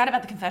god, yeah, I forgot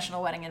about the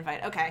confessional wedding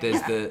invite. Okay.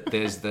 There's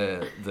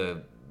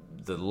the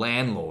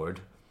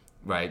landlord,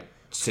 right?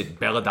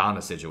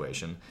 Belladonna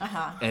situation.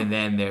 Uh-huh. And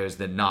then there's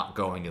the not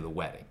going to the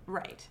wedding.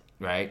 Right.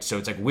 Right? So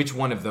it's like which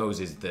one of those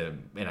is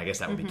and I guess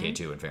that would be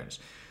K2 in fairness.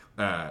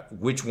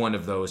 which one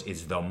of those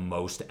is the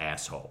most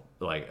asshole,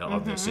 like,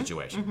 of this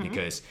situation,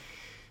 because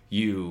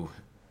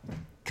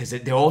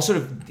they're all sort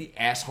of the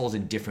assholes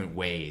in different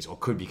ways, or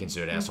could be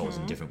considered assholes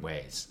in different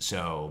ways.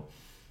 So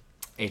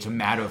it's a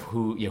matter of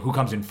who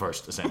comes in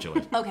first,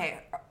 essentially. Okay.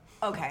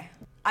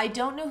 I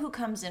don't know who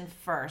comes in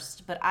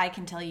first, but I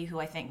can tell you who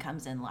I think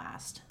comes in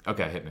last.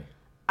 Okay, hit me.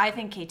 I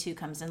think K2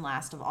 comes in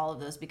last of all of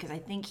those because I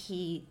think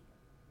he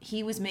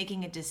was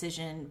making a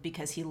decision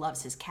because he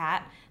loves his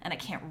cat, and I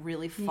can't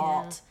really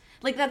fault.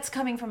 Like, that's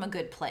coming from a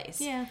good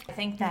place. Yeah. I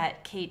think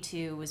that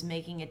K2 was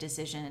making a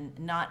decision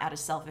not out of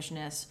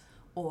selfishness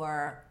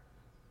or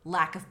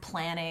lack of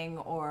planning,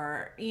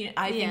 or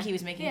I think he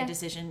was making a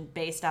decision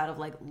based out of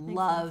like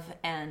love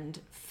and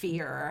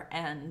fear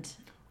and.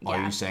 Are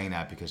you saying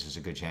that because there's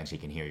a good chance he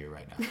can hear you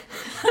right now?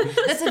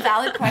 That's a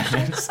valid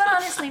question, but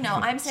honestly, no.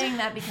 I'm saying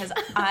that because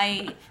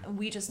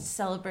we just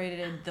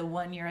celebrated the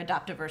 1-year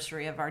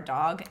adoptiversary of our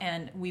dog,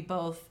 and we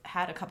both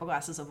had a couple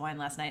glasses of wine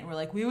last night, and we're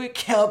like, we would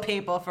kill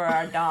people for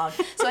our dog.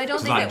 So I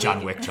don't think that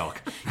John Wick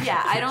talk.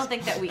 Yeah, I don't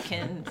think that we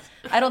can.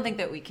 I don't think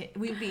that we can.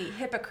 We'd be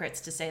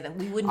hypocrites to say that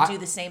we wouldn't do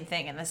the same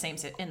thing in that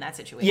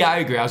situation. Yeah, I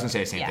agree. I was gonna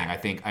say the same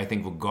thing. I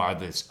think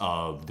regardless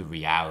of the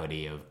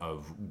reality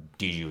of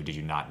did you or did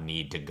you not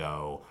need to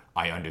go,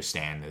 I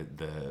understand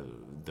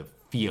the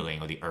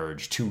feeling or the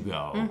urge to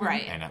go,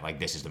 right? And that, like,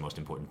 this is the most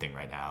important thing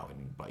right now.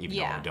 And even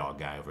though I'm a dog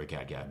guy over a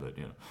cat guy, but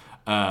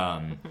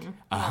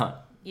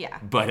yeah.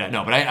 But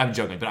I'm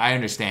joking. But I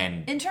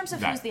understand. In terms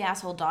of who's the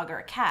asshole, dog or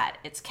a cat,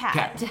 it's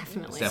cat.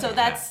 Definitely. So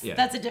that's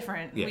a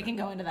different. Yeah. We can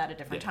go into that at a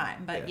different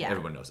time. But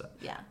everyone knows that.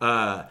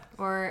 Yeah.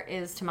 Or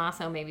is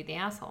Tommaso maybe the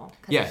asshole?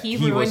 Yeah, he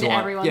ruined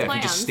everyone's plans. Yeah,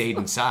 he just stayed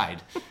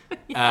inside.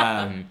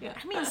 I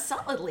mean,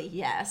 solidly,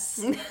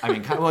 yes. I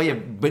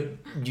mean, but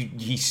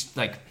he's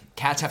like,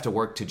 cats have to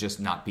work to just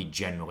not be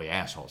generally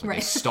assholes. Like,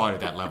 they start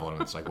at that level,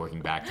 and it's like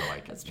working back to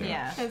like. That's true.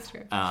 Yeah, that's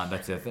true.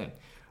 That's the thing.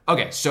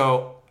 Okay,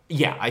 so.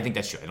 Yeah, I think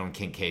that's true. I don't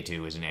think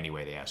K2 is in any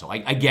way the asshole.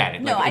 I get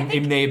it. No, like, I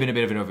think, it may have been a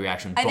bit of an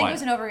overreaction. I think it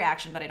was an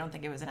overreaction, but I don't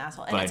think it was an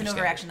asshole. And it's an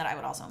overreaction that I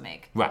would also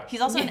make. Right.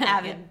 He's also an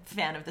avid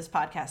fan of this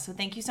podcast, so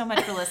thank you so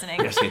much for listening.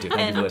 Yes, K2.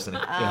 Thank you for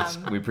listening. Yes,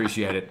 we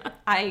appreciate it.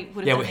 I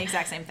would have done the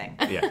exact same thing.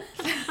 Yeah.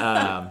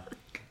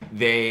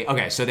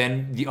 So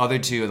then the other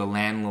two are the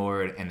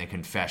landlord and the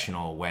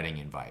confessional wedding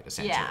invite,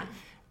 essentially.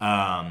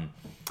 Yeah.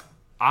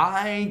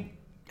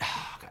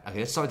 Okay,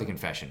 let's start with the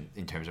confession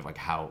in terms of like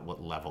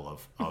what level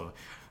of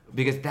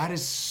because that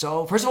is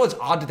so. First of all, it's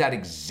odd that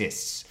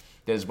exists.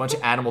 There's a bunch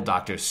of animal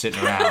doctors sitting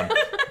around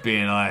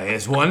being like,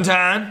 "It's one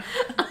time,"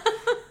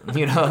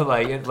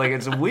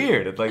 it's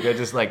weird. It's like they're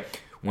just like,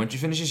 once you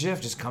finish your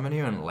shift, just come in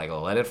here and like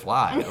let it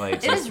fly. Like,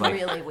 it's it just is like,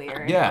 really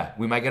weird. Yeah,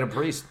 we might get a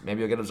priest. Maybe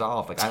you'll get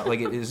absolved. It's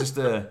just it's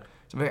a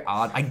very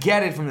odd. I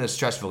get it from the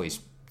stress release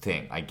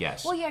thing, I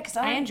guess. Well, yeah, because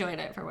I enjoyed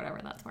it for whatever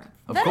that's worth.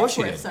 Of course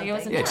you did.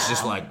 It's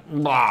just like,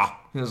 blah.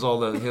 Here's all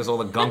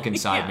the gunk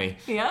inside me.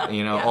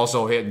 Yeah.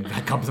 Also here,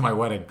 come to my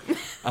wedding. You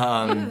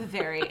have a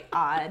very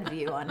odd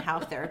view on how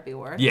therapy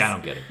works. Yeah, I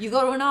don't get it. You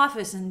go to an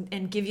office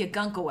and give your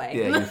gunk away.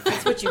 Yeah,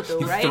 that's what you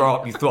do, right?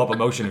 You throw up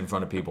emotion in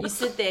front of people. You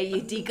sit there,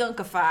 you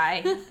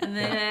degunkify, and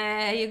then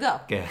there you go.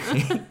 Yeah.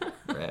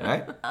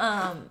 Right?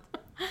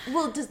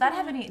 Well, does that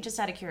have just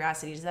out of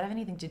curiosity, does that have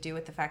anything to do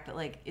with the fact that,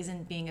 like,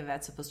 isn't being a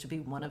vet supposed to be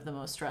one of the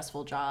most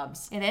stressful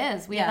jobs? It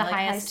is. We have the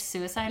highest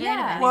suicide rate of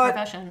any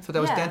profession. So that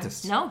was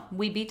dentists. No,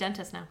 we beat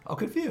dentists now. Oh,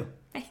 good for you.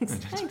 Thanks.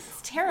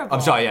 It's terrible. I'm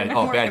sorry, yeah.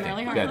 Oh, bad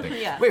thing.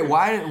 Yeah. Wait,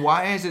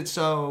 why is it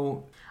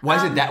so... Why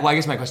is it that... Well, I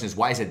guess my question is,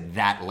 why is it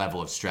that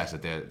level of stress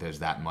that there's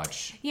that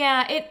much...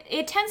 Yeah,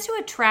 it tends to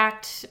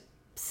attract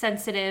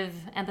sensitive,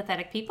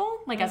 empathetic people,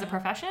 like, as a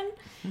profession.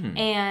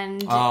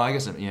 And... Oh, I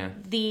guess, yeah.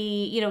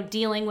 The,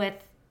 dealing with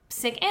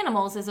sick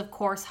animals is, of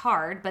course,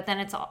 hard, but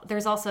then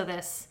there's also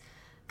this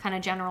kind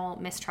of general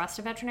mistrust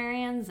of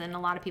veterinarians, and a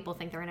lot of people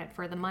think they're in it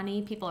for the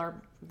money. People are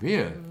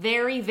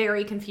very,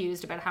 very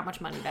confused about how much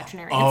money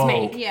veterinarians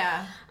make.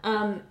 Yeah.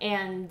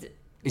 And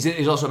is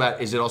it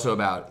also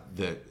about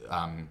the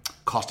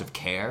cost of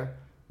care?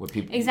 Where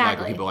people,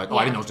 exactly. People are like,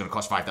 I didn't know it was going to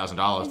cost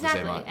 $5,000 to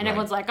save my... And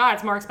everyone's like,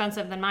 it's more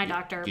expensive than my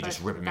doctor. You're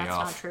just ripping me off.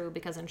 That's not true,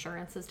 because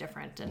insurance is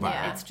different. And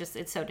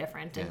it's so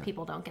different, and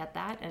people don't get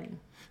that. And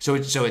So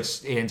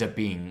it ends up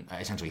being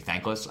essentially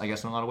thankless, I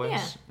guess, in a lot of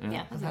ways?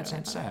 Yeah. That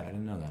sounds sad. I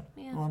didn't know that.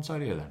 Yeah. Well, I'm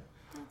sorry to hear that.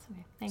 That's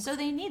okay. Thanks. So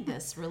they need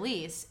this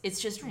release.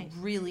 It's just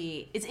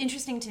really... It's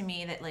interesting to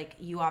me that, like,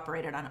 you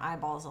operated on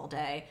eyeballs all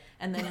day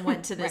and then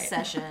went to this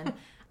session...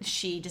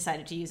 She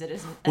decided to use it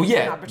as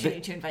an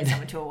opportunity to invite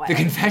someone to a wedding.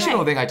 The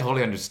confessional thing, I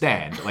totally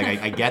understand. Like,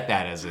 I get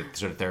that as a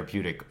sort of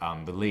therapeutic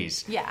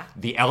release. Yeah.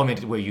 The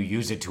element where you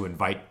use it to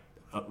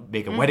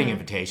make a wedding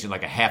invitation,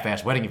 like a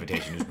half-assed wedding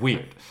invitation, is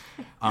weird.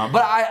 But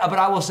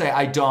I will say,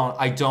 I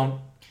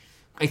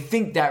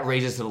think that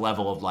raises to the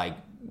level of, like,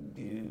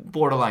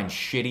 borderline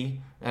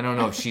shitty. I don't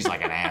know if she's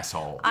like an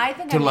asshole. I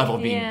think to the level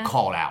of being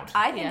called out.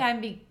 I think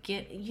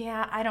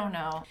I don't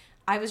know.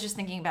 I was just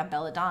thinking about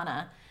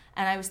Belladonna.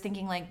 And I was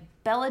thinking, like,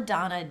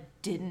 Belladonna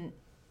didn't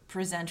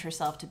present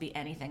herself to be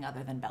anything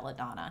other than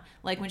belladonna.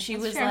 Like when she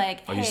was true.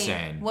 like, Are you hey,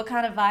 saying? what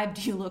kind of vibe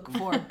do you look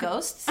for?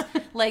 Ghosts?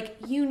 Like,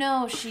 you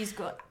know,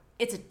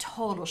 it's a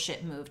total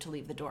shit move to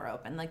leave the door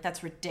open. Like,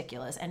 that's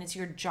ridiculous. And it's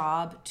your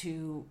job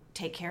to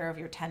take care of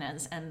your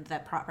tenants and the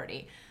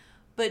property.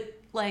 But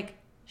like,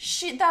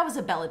 that was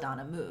a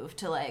belladonna move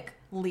to like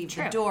leave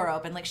the door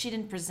open. Like, she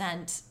didn't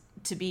pretend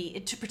to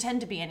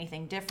be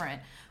anything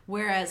different.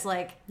 Whereas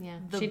like,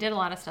 she did a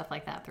lot of stuff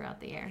like that throughout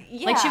the year.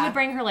 Yeah. Like she would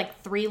bring her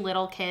like 3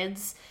 little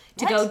kids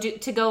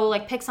to go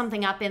like pick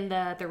something up in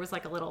there was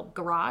like a little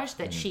garage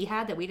that she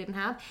had that we didn't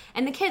have,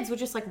 and the kids would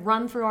just like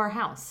run through our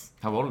house.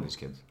 How old are these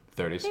kids?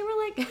 30s? They were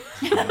like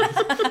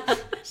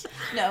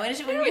no, and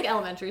they were like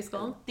elementary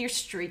school. You're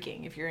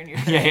streaking if you're in your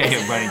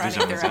yeah, running through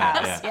someone's a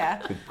house. house.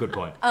 Yeah. Good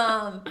point.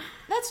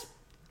 That's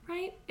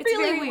right. It's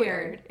really very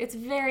weird. It's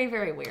very,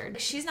 very weird.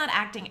 She's not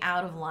acting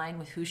out of line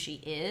with who she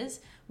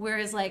is.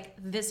 Whereas, like,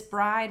 this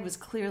bride was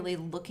clearly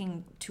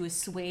looking to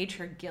assuage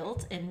her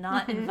guilt and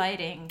not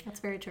inviting That's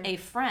very true. a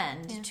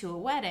friend to a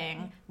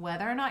wedding,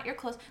 whether or not you're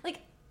close.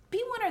 Like,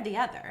 be one or the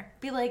other.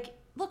 Be like,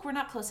 look, we're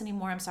not close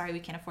anymore. I'm sorry,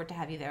 we can't afford to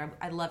have you there.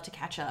 I'd love to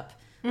catch up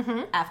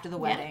after the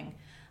wedding.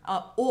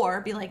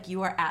 Or be like,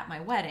 you are at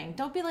my wedding.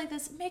 Don't be like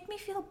this. Make me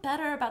feel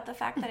better about the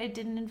fact that I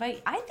didn't invite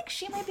you. I think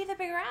she might be the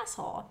bigger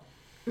asshole.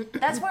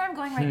 That's where I'm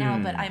going right now,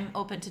 but I'm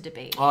open to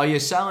debate. Oh, you're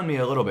selling me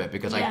a little bit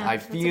because I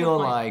that's a feel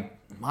good point. like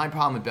my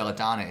problem with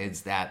belladonna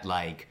is that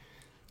like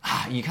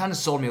you kind of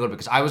sold me a little bit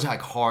because I was like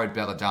hard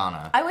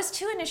belladonna. I was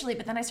too initially,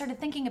 but then I started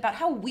thinking about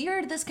how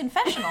weird this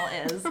confessional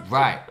is.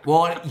 Right.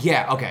 Well,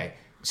 yeah. Okay.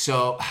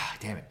 So,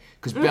 damn it.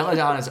 Because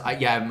belladonna's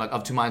I'm like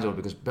of two minds over it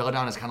because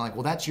belladonna's kind of like,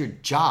 well, that's your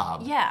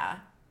job. Yeah.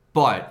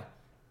 But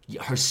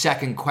her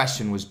second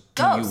question was, do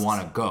Ghost. you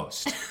want a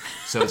ghost?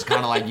 So it's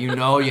kind of like, you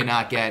know, you're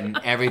not getting,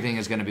 everything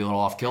is going to be a little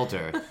off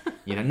kilter.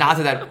 You know, not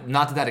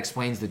that that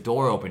explains the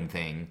door open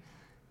thing,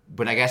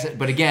 but I guess,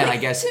 but again, I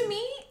guess. To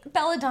me,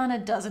 belladonna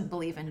doesn't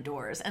believe in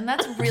doors, and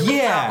that's really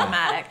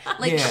problematic.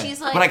 Like, she's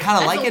like, but I kind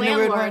of as like a it in a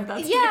weird way.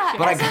 landlord, yeah,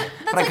 But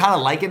I kind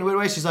of like it in a weird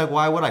way. She's like,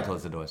 why would I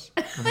close the doors?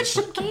 but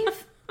she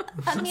gave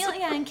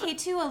Amelia and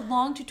K2 a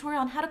long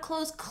tutorial on how to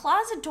close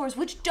closet doors,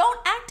 which don't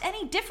act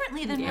any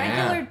differently than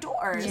regular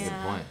doors. That's a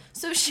good point.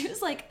 So she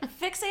was like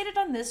fixated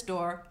on this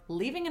door,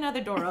 leaving another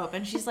door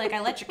open. She's like,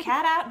 I let your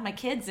cat out and my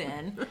kids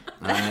in.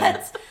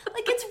 That's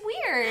like, it's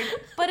weird,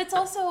 but it's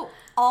also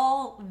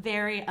all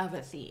very of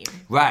a theme.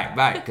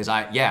 Right. Because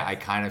I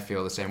kind of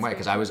feel the same way.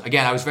 Because I was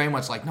very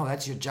much like, no,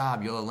 that's your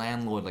job. You're the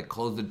landlord. Like,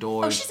 close the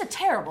doors. Oh, she's a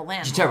terrible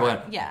landlord. She's a terrible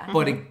landlord. Yeah.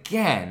 But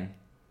again,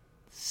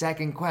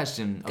 second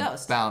question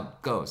Ghost.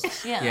 about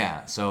ghosts.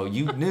 Yeah. So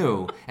you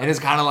knew, and it's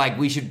kind of like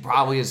we should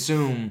probably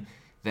assume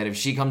that if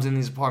she comes in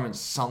these apartments,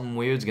 something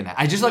weird's gonna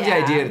happen. I just love the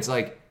idea. It's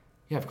like,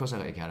 yeah, of course I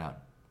let your cat out.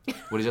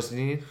 What did Justin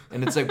need?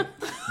 And it's like,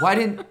 why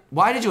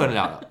did you let it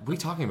out? What are you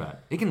talking about?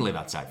 It can live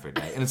outside for a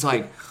day. And it's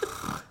like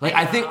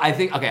I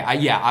think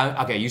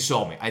okay, you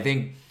sold me. I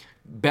think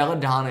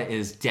belladonna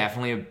is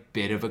definitely a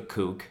bit of a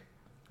kook.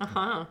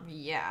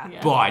 Yeah.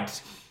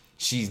 But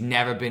she's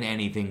never been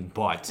anything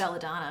but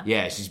Belladonna.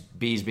 Yeah, she's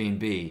B's being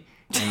B,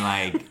 and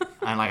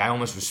I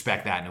almost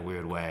respect that in a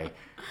weird way.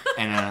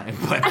 And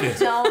but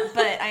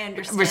I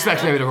understand.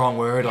 Respect maybe the wrong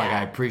word. Yeah. Like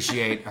I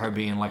appreciate her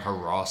being like her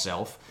raw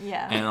self.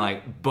 Yeah.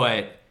 And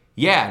but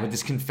with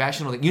this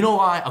confessional thing, you know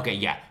why? Okay,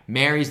 yeah,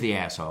 Mary's the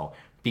asshole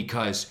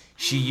because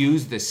she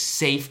used the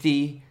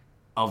safety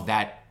of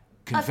that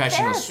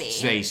confessional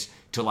space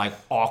to like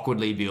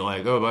awkwardly be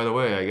like, oh, by the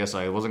way, I guess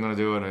I wasn't going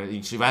to do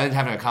it. She, rather than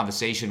having a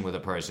conversation with a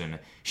person,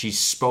 she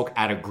spoke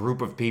at a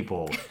group of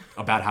people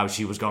about how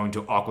she was going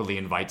to awkwardly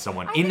invite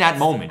someone in that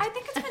moment. I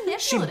think it's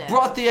manipulative. She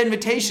brought the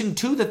invitation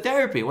to the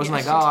therapy. It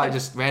wasn't I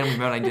just randomly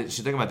met. I did.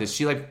 She's thinking about this.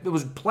 She it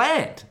was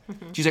planned.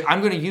 She's like,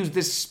 I'm going to use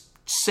this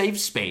safe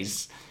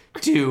space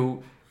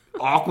to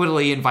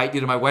awkwardly invite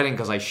you to my wedding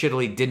because I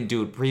shittily didn't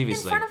do it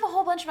previously. In front of a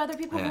whole bunch of other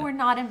people who were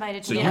not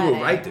invited to So the you wedding.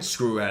 were right to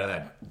screw out of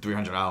that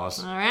 $300.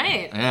 All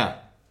right. Yeah.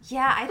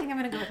 Yeah, I think I'm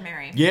going to go with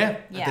Mary. Yeah.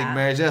 I Yeah. think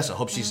Mary's yes. I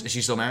hope is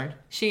she still married?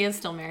 She is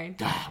still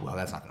married. Well,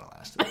 that's not going to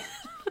last.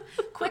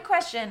 Quick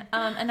question.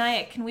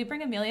 Anaya, can we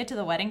bring Amelia to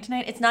the wedding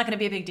tonight? It's not going to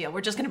be a big deal.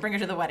 We're just going to bring her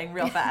to the wedding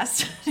real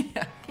fast.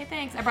 Okay,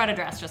 thanks. I brought a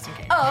dress just in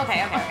case. Oh,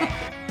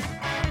 okay.